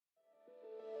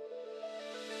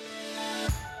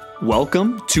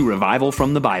Welcome to Revival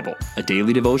from the Bible, a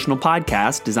daily devotional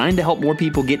podcast designed to help more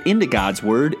people get into God's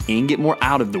Word and get more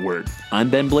out of the Word.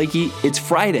 I'm Ben Blakey. It's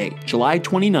Friday, July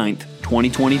 29th,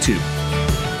 2022.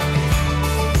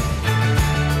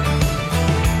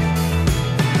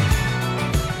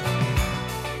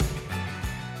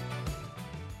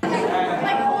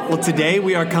 Well, today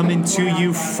we are coming to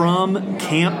you from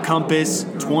Camp Compass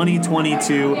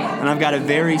 2022, and I've got a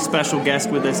very special guest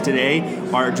with us today,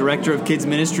 our Director of Kids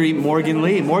Ministry, Morgan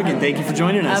Lee. Morgan, thank you for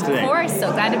joining us today. Of course,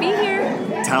 so glad to be here.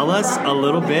 Tell us a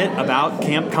little bit about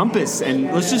Camp Compass,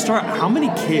 and let's just start. How many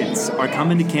kids are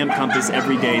coming to Camp Compass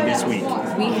every day this week?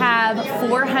 We have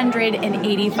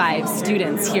 485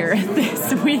 students here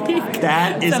this week.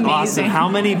 That is awesome. How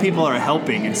many people are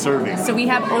helping and serving? So we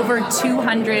have over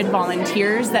 200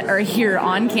 volunteers that are here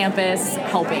on campus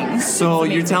helping. So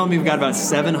you're telling me we've got about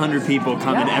 700 people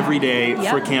coming every day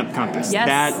for Camp Compass. Yes.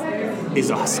 That is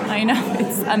awesome. I know.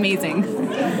 It's amazing.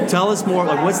 Tell us more,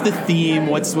 like, what's the theme?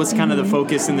 What's kind of the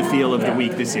focus and the feel of the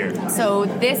week this year? So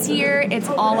this year, it's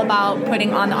all about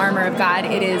putting on the armor of God.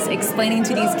 It is explaining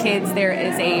to these kids there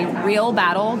is a real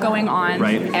battle going on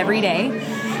every day.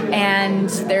 And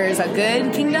there's a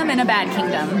good kingdom and a bad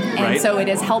kingdom. And so it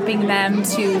is helping them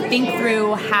to think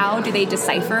through how do they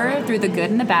decipher through the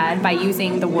good and the bad by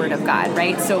using the Word of God,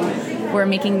 right? So we're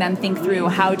making them think through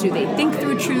how do they think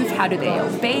through truth, how do they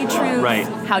obey truth,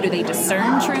 how do they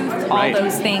discern truth, all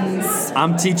those things.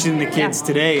 I'm teaching the kids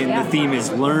today, and the theme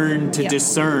is learn to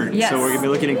discern. So we're going to be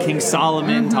looking at King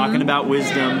Solomon, talking about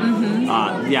wisdom.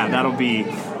 That'll be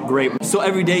great. So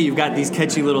every day you've got these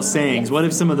catchy little sayings. What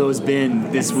have some of those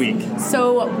been this week?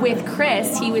 So with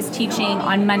Chris, he was teaching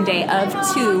on Monday of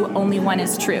two, only one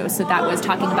is true. So that was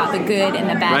talking about the good and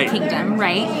the bad kingdom,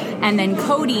 right? And then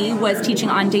Cody was teaching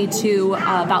on day two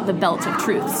about the belt of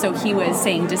truth. So he was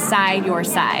saying, decide your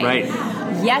side. Right.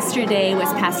 Yesterday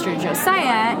was Pastor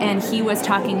Josiah, and he was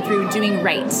talking through doing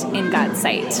right in God's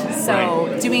sight.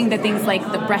 So doing the things like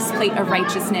the breastplate of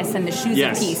righteousness and the shoes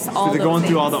of peace. All so they're going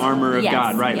things. through all the armor of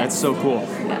God, right? That's so cool.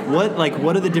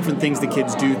 What are the different things the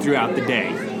kids do throughout the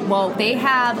day? Well, they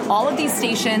have all of these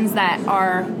stations that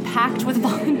are packed with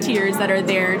volunteers that are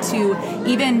there to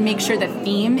even make sure the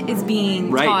theme is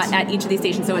being taught at each of these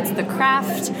stations. So it's the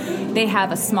craft. They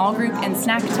have a small group and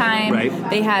snack time.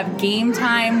 They have game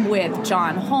time with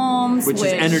John Holmes, which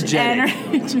is energetic.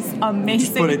 Which is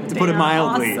amazing. To put it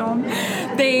mildly. Awesome.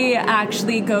 They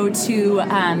actually go to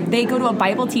a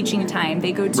Bible teaching time.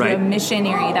 They go to a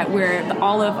missionary that where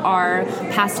all of our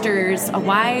pastors'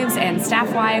 wives and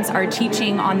staff wives are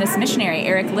teaching on this missionary,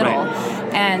 Eric Little.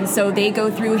 And so they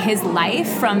go through his life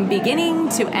from beginning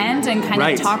to end and kind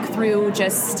of talk through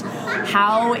just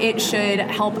how it should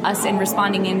help us in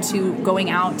responding into going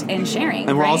out and sharing.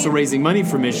 And we're also raising money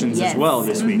for missions as well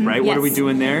this week, right? What are we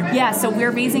doing there? Yeah, so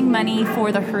we're raising money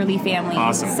for the Hurley family.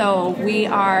 Awesome. So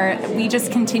we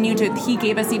just continue to, he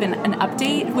gave us even an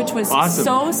update, which was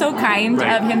so kind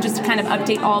of him just to kind of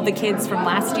update all the kids from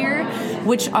last year,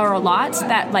 which are a lot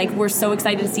that we're so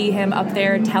excited to see him up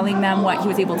there telling them what he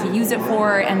was able to use it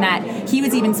for, and that he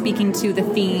was even speaking to the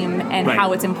theme and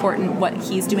how it's important what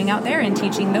he's doing out there and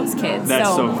teaching those kids.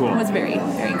 That's so cool. It was very,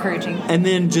 very encouraging. And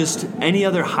then just any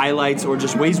other highlights or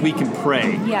just ways we can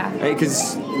pray. Yeah.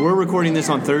 Because we're recording this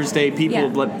on Thursday. People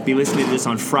will be listening to this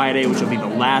on Friday, which will be the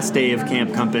last day of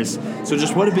Camp Compass. So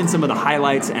just what have been some of the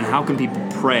highlights, and how can people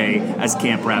pray as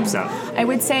camp wraps up? I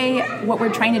would say what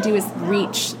we're trying to do is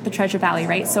reach the Treasure Valley,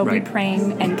 right? So we're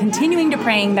praying and continuing to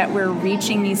praying that we're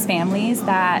reaching these families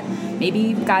that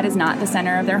maybe God is not the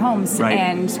center of their homes.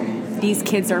 And these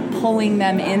kids are pulling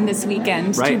them in this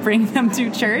weekend to bring them to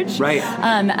church. We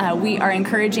are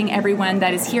encouraging everyone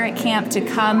that is here at camp to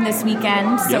come this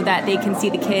weekend so that they can see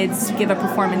the kids give a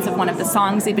performance of one of the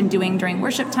songs they've been doing during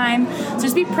worship time. So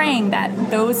just be praying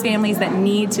that those families that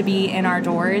need to be in our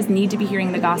doors, need to be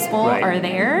hearing the gospel, are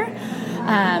there.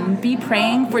 Be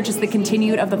praying for just the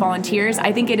continued of the volunteers.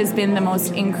 I think it has been the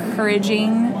most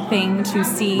encouraging thing to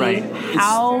see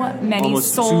how many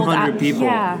almost sold 200 out people.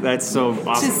 That's so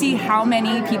awesome. To see how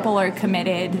many people are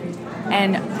committed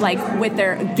and with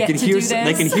their do this.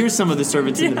 They can hear some of the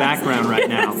servants in the background right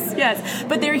now. Yes,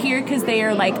 but they're here because they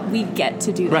are we get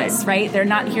to do this, right? They're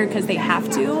not here because they have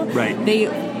to. They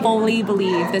fully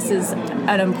believe this is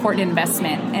an important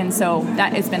investment, and so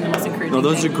that has been the most encouraging thing.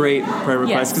 Those are great prayer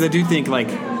requests, because I do think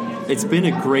it's been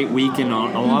a great week, and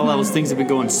on a lot of levels things have been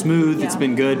going smooth. It's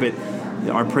been good, but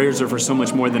our prayers are for so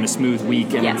much more than a smooth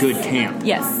week and a good camp.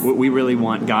 We really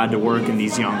want God to work in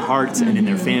these young hearts and in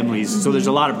their families. So there's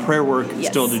a lot of prayer work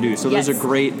still to do. So those are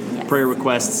great prayer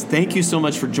requests. Thank you so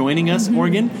much for joining us,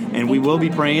 Morgan. And we will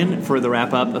be praying for the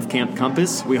wrap up of Camp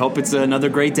Compass. We hope it's another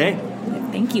great day.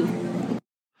 Thank you.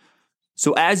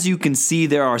 So as you can see,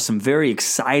 there are some very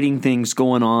exciting things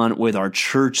going on with our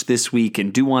church this week,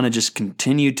 and do want to just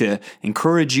continue to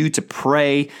encourage you to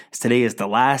pray, as today is the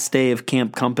last day of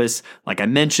Camp Compass. Like I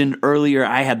mentioned earlier,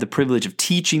 I had the privilege of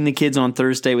teaching the kids on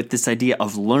Thursday with this idea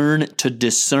of learn to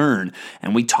discern.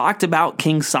 And we talked about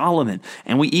King Solomon,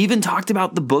 and we even talked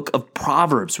about the book of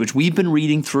Proverbs, which we've been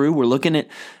reading through. We're looking at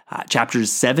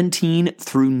chapters 17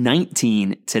 through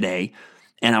 19 today.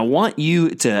 And I want you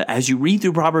to, as you read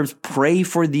through Proverbs, pray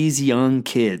for these young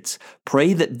kids.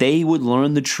 Pray that they would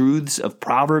learn the truths of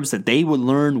Proverbs, that they would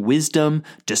learn wisdom,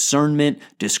 discernment,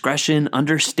 discretion,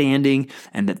 understanding,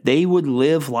 and that they would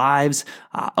live lives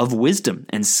of wisdom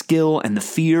and skill and the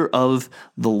fear of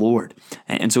the Lord.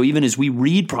 And so even as we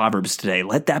read Proverbs today,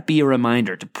 let that be a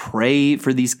reminder to pray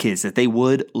for these kids, that they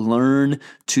would learn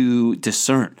to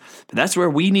discern. But that's where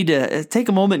we need to take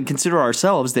a moment and consider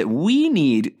ourselves, that we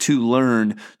need to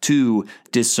learn to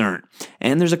discern.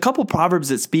 And there's a couple Proverbs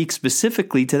that speak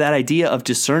specifically to that idea of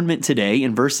discernment today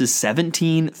in chapters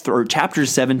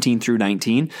 17 through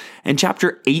 19 and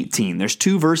chapter 18. There's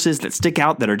two verses that stick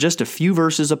out that are just a few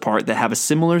verses apart that have a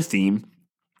similar theme.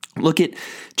 Look at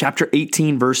chapter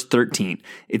 18, verse 13.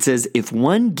 It says, "If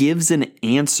one gives an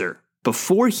answer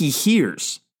before he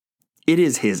hears, it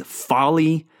is his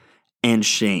folly and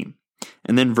shame."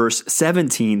 And then verse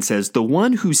 17 says, "The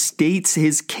one who states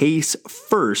his case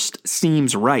first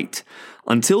seems right,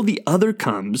 until the other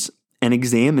comes and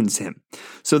examines him."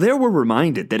 So there we're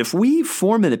reminded that if we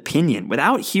form an opinion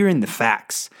without hearing the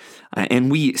facts,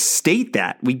 and we state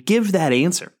that, we give that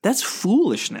answer, that's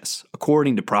foolishness,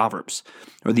 according to Proverbs.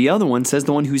 Or the other one says,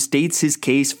 "The one who states his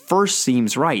case first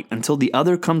seems right, until the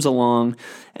other comes along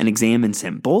and examines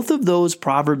him." Both of those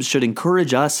Proverbs should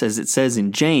encourage us, as it says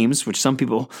in James, which some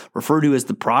people refer to as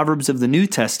the Proverbs of the New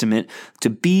Testament, to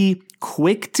be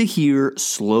quick to hear,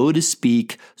 slow to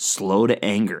speak, slow to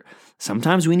anger.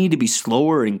 Sometimes we need to be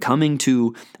slower in coming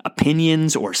to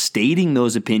opinions or stating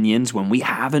those opinions when we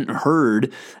haven't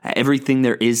heard everything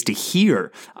there is to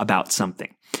hear about something.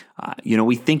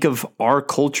 We think of our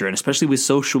culture, and especially with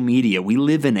social media, we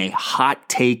live in a hot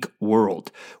take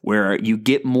world where you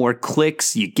get more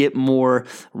clicks, you get more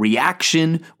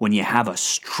reaction when you have a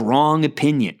strong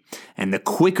opinion. And the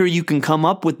quicker you can come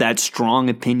up with that strong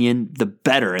opinion, the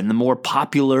better, and the more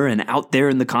popular and out there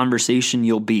in the conversation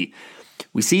you'll be.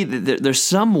 We see that there's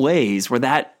some ways where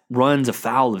that runs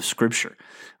afoul of Scripture.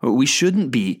 We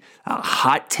shouldn't be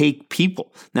hot take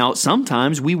people. Now,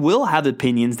 sometimes we will have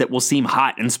opinions that will seem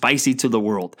hot and spicy to the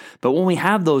world. But when we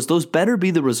have those better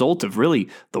be the result of really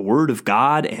the Word of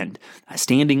God and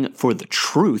standing for the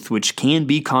truth, which can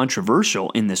be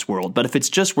controversial in this world. But if it's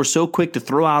just we're so quick to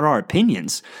throw out our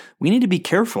opinions, we need to be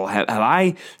careful. Have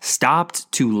I stopped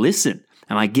to listen?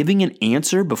 Am I giving an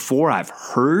answer before I've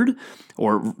heard?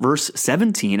 Or verse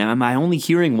 17, am I only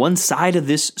hearing one side of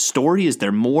this story? Is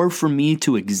there more for me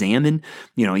to examine?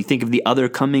 You think of the other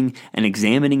coming and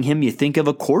examining him. You think of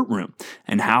a courtroom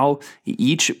and how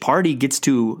each party gets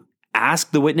to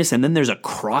ask the witness, and then there's a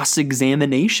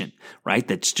cross-examination, right?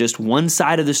 That's just one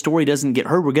side of the story doesn't get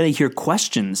heard. We're going to hear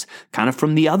questions kind of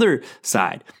from the other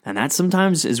side. And that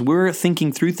sometimes, as we're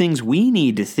thinking through things, we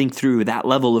need to think through that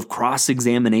level of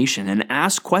cross-examination and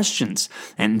ask questions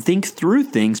and think through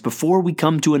things before we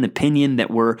come to an opinion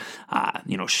that we're,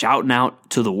 shouting out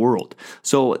to the world.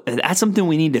 So that's something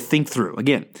we need to think through.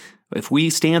 Again, if we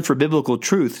stand for biblical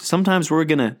truth, sometimes we're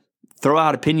going to throw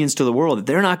out opinions to the world that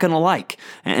they're not going to like.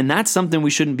 And that's something we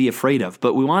shouldn't be afraid of.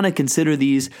 But we want to consider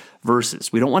these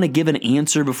verses. We don't want to give an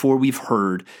answer before we've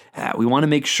heard. We want to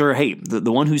make sure, hey,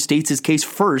 the one who states his case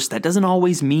first, that doesn't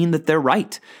always mean that they're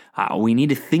right. We need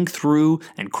to think through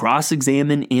and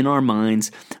cross-examine in our minds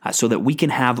so that we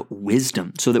can have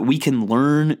wisdom, so that we can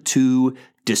learn to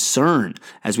discern,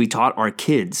 as we taught our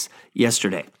kids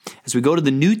yesterday. As we go to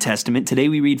the New Testament, today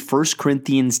we read 1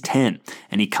 Corinthians 10,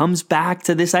 and he comes back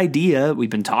to this idea. We've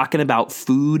been talking about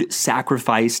food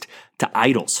sacrificed to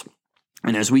idols.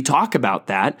 And as we talk about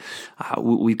that,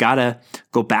 we've got to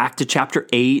go back to chapter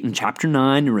 8 and chapter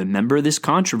 9 and remember this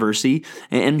controversy.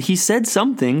 And he said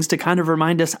some things to kind of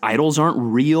remind us idols aren't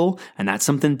real. And that's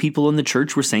something people in the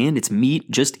church were saying. It's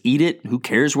meat, just eat it. Who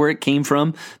cares where it came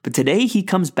from? But today he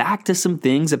comes back to some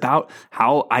things about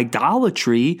how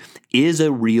idolatry is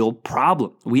a real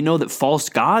problem. We know that false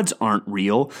gods aren't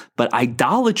real, but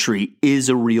idolatry is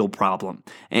a real problem.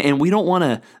 And we don't want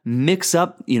to mix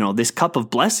up, this cup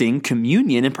of blessing, communion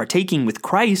and partaking with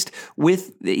Christ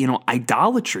with,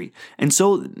 idolatry. And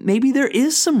so maybe there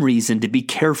is some reason to be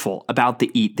careful about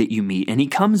the eat that you meet. And he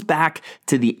comes back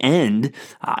to the end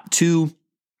to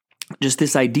just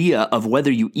this idea of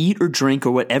whether you eat or drink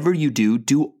or whatever you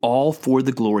do all for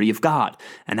the glory of God.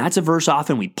 And that's a verse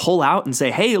often we pull out and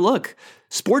say, hey, look,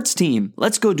 sports team,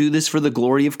 let's go do this for the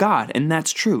glory of God. And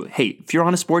that's true. Hey, if you're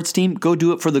on a sports team, go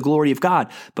do it for the glory of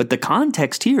God. But the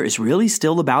context here is really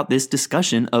still about this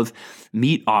discussion of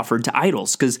meat offered to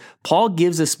idols, because Paul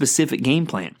gives a specific game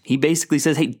plan. He basically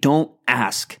says, hey, don't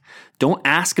ask. Don't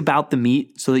ask about the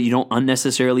meat so that you don't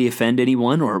unnecessarily offend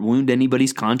anyone or wound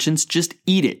anybody's conscience. Just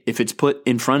eat it if it's put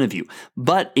in front of you.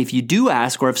 But if you do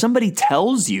ask, or if somebody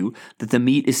tells you that the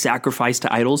meat is sacrificed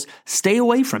to idols, stay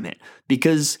away from it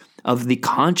because of the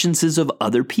consciences of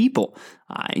other people.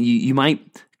 You might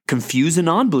confuse a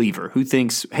non-believer who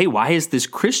thinks, hey, why is this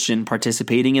Christian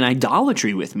participating in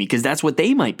idolatry with me? Because that's what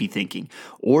they might be thinking.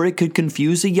 Or it could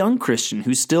confuse a young Christian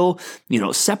who's still,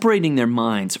 separating their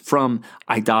minds from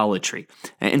idolatry.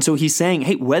 And so he's saying,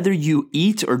 hey, whether you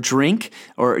eat or drink,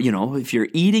 or, if you're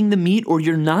eating the meat or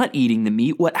you're not eating the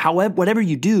meat, whatever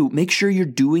you do, make sure you're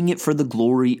doing it for the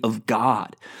glory of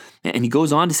God. And he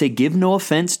goes on to say, give no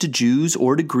offense to Jews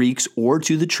or to Greeks or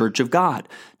to the church of God,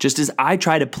 just as I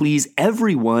try to please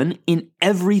everyone in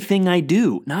everything I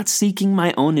do, not seeking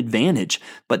my own advantage,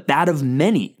 but that of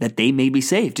many, that they may be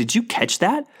saved. Did you catch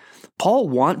that? Paul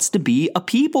wants to be a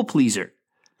people pleaser.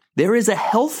 There is a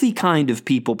healthy kind of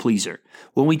people pleaser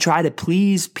when we try to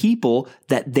please people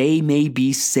that they may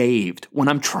be saved. When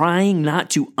I'm trying not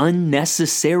to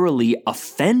unnecessarily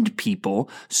offend people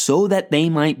so that they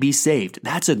might be saved.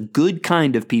 That's a good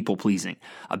kind of people pleasing.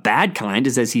 A bad kind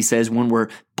is, as he says, when we're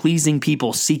pleasing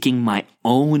people seeking my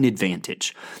own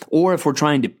advantage. Or if we're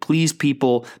trying to please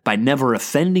people by never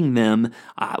offending them,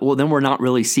 then we're not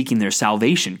really seeking their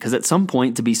salvation. Because at some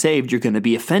point to be saved, you're going to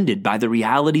be offended by the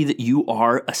reality that you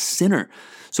are a sinner.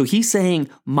 So he's saying,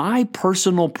 my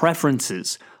personal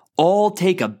preferences all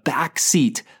take a back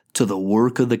seat to the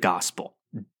work of the gospel.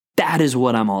 That is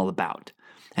what I'm all about.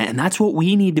 And that's what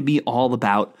we need to be all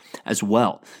about as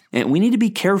well. And we need to be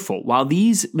careful. While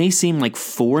these may seem like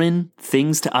foreign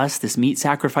things to us, this meat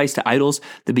sacrifice to idols,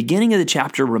 the beginning of the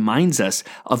chapter reminds us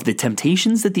of the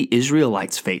temptations that the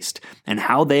Israelites faced and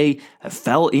how they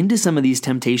fell into some of these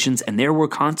temptations and there were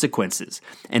consequences.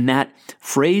 And that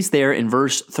phrase there in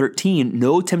verse 13,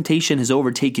 no temptation has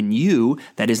overtaken you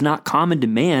that is not common to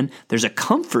man. There's a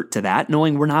comfort to that,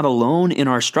 knowing we're not alone in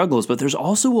our struggles, but there's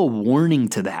also a warning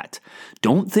to that.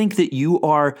 Don't think that you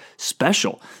are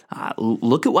special.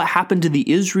 Look at what happened to the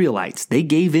Israelites. They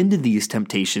gave into these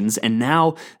temptations, and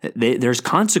now there's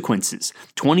consequences.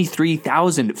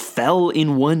 23,000 fell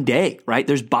in one day, right?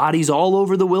 There's bodies all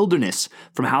over the wilderness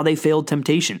from how they failed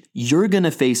temptation. You're going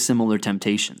to face similar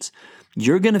temptations.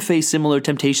 You're going to face similar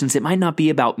temptations. It might not be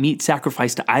about meat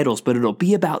sacrificed to idols, but it'll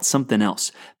be about something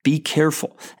else. Be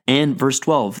careful. And verse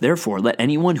 12, therefore, let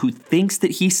anyone who thinks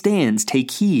that he stands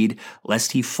take heed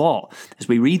lest he fall. As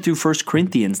we read through 1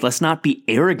 Corinthians, let's not be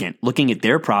arrogant looking at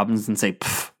their problems and say,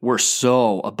 we're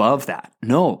so above that.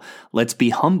 No, let's be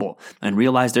humble and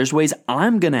realize there's ways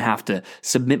I'm going to have to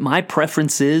submit my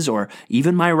preferences or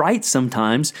even my rights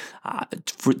sometimes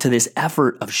to this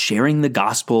effort of sharing the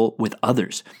gospel with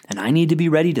others. And I need to be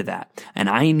ready to that. And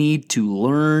I need to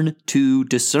learn to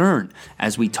discern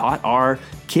as we taught our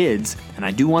kids. And I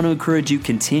do want to encourage you,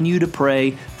 continue to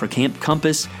pray for Camp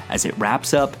Compass as it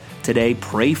wraps up today.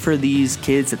 Pray for these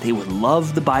kids that they would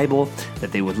love the Bible,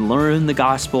 that they would learn the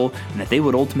gospel, and that they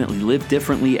would ultimately live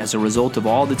differently as a result of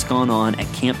all that's gone on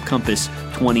at Camp Compass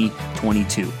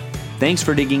 2022. Thanks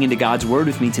for digging into God's Word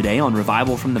with me today on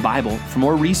Revival from the Bible. For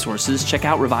more resources, check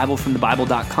out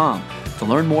revivalfromthebible.com. To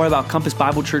learn more about Compass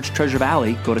Bible Church Treasure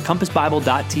Valley, go to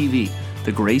compassbible.tv.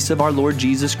 The grace of our Lord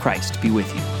Jesus Christ be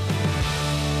with you.